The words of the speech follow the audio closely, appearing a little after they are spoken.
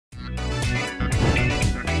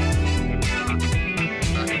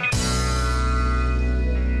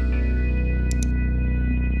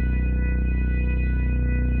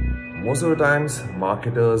Most of the times,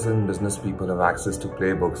 marketers and business people have access to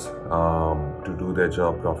playbooks to do their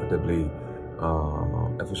job profitably,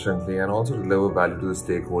 efficiently, and also deliver value to the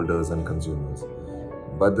stakeholders and consumers.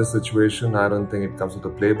 But this situation, I don't think it comes with a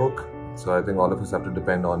playbook. So I think all of us have to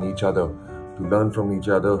depend on each other to learn from each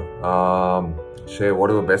other, share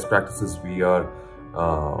whatever best practices we are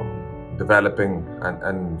developing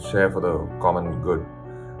and share for the common good.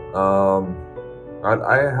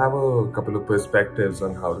 I have a couple of perspectives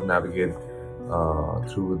on how to navigate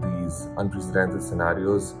through these unprecedented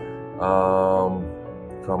scenarios. From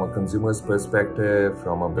a consumer's perspective,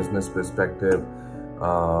 from a business perspective,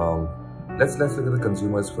 let's look at the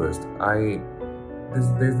consumers first.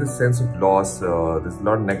 There's this sense of loss. There's a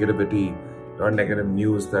lot of negativity, a lot of negative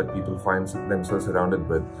news that people find themselves surrounded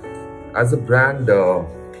with. As a brand,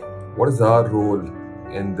 what is our role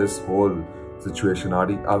in this whole situation?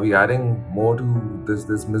 Are we adding more to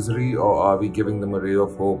this misery, or are we giving them a ray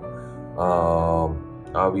of hope?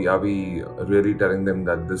 Are we really telling them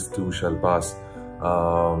that this too shall pass?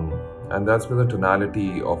 And that's where the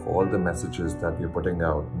tonality of all the messages that we're putting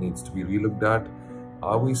out needs to be relooked at.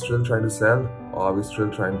 Are we still trying to sell, or are we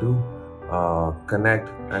still trying to connect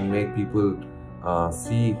and make people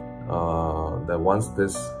see that once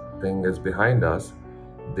this thing is behind us,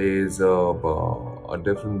 there's a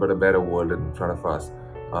different but a better world in front of us.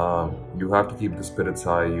 You have to keep the spirits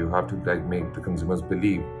high. You have to make the consumers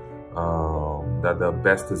believe that the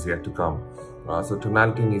best is yet to come. So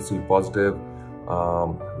tonality needs to be positive,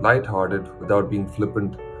 light-hearted, without being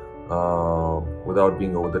flippant, without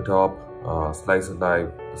being over the top. Slice of life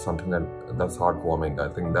is something that's heartwarming. I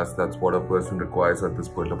think that's what a person requires at this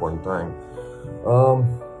particular point in time.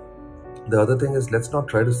 The other thing is, let's not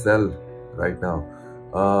try to sell right now.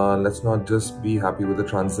 Let's not just be happy with the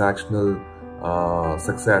transactional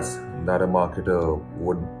success that a marketer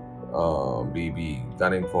would be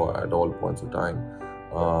gunning for at all points of time.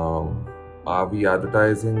 Are we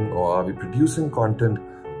advertising, or are we producing content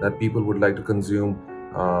that people would like to consume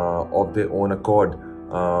of their own accord?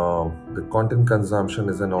 The content consumption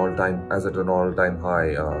is at an all-time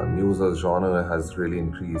high. News as genre has really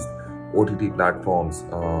increased. OTT platforms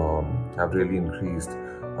have really increased.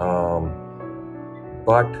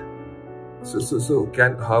 But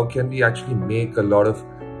how can we actually make a lot of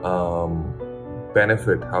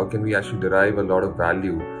benefit? How can we actually derive a lot of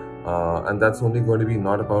value? And that's only going to be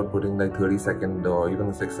not about putting like 30-second or even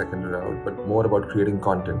a 6-second out, but more about creating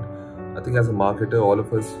content. I think as a marketer, all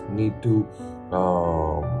of us need to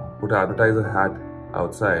put an advertiser hat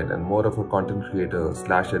outside and more of a content creator /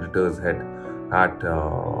 editor's hat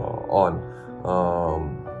on.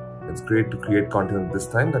 It's great to create content at this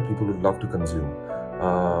time that people would love to consume.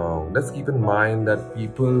 Let's keep in mind that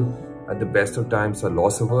people at the best of times are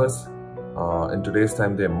loss averse. In today's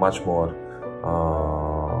time, they're much more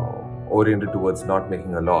oriented towards not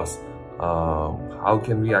making a loss. How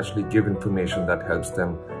can we actually give information that helps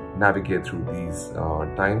them navigate through these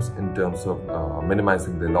times in terms of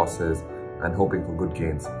minimizing their losses and hoping for good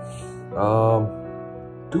gains?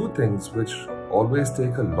 Two things which always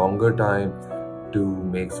take a longer time to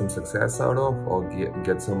make some success out of, or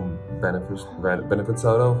get some benefits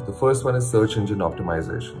out of. The first one is search engine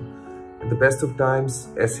optimization. At the best of times,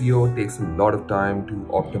 SEO takes a lot of time to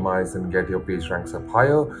optimize and get your page ranks up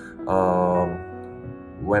higher.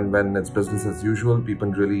 When it's business as usual,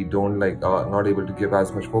 people really don't not able to give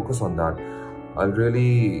as much focus on that. I'll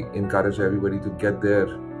really encourage everybody to get their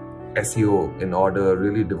SEO in order,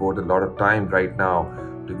 really devote a lot of time right now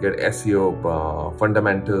to get SEO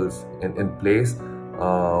fundamentals in place.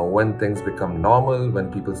 When things become normal,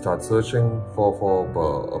 when people start searching for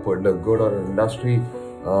a particular good or an industry,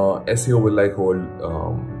 SEO will hold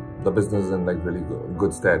the business in really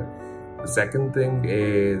good stead. The second thing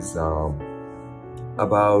is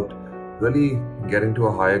about really getting to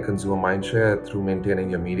a higher consumer mindshare through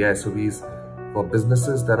maintaining your media SOVs. For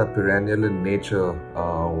businesses that are perennial in nature,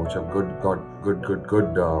 which have good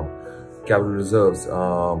capital reserves,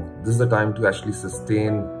 this is the time to actually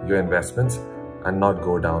sustain your investments and not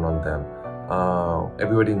go down on them.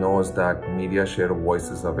 Everybody knows that media share of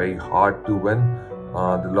voices are very hard to win. There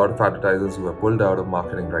are a lot of advertisers who are pulled out of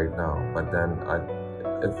marketing right now. But then,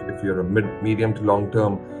 if you're a medium to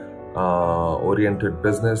long-term oriented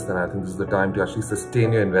business, then I think this is the time to actually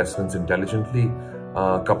sustain your investments intelligently,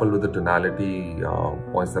 coupled with the tonality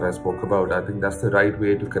points that I spoke about. I think that's the right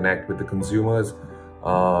way to connect with the consumers,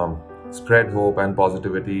 spread hope and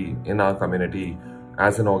positivity in our community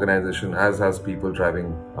as an organization, as people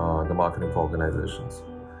driving the marketing for organizations.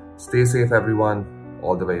 Stay safe, everyone.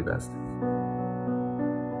 All the very best.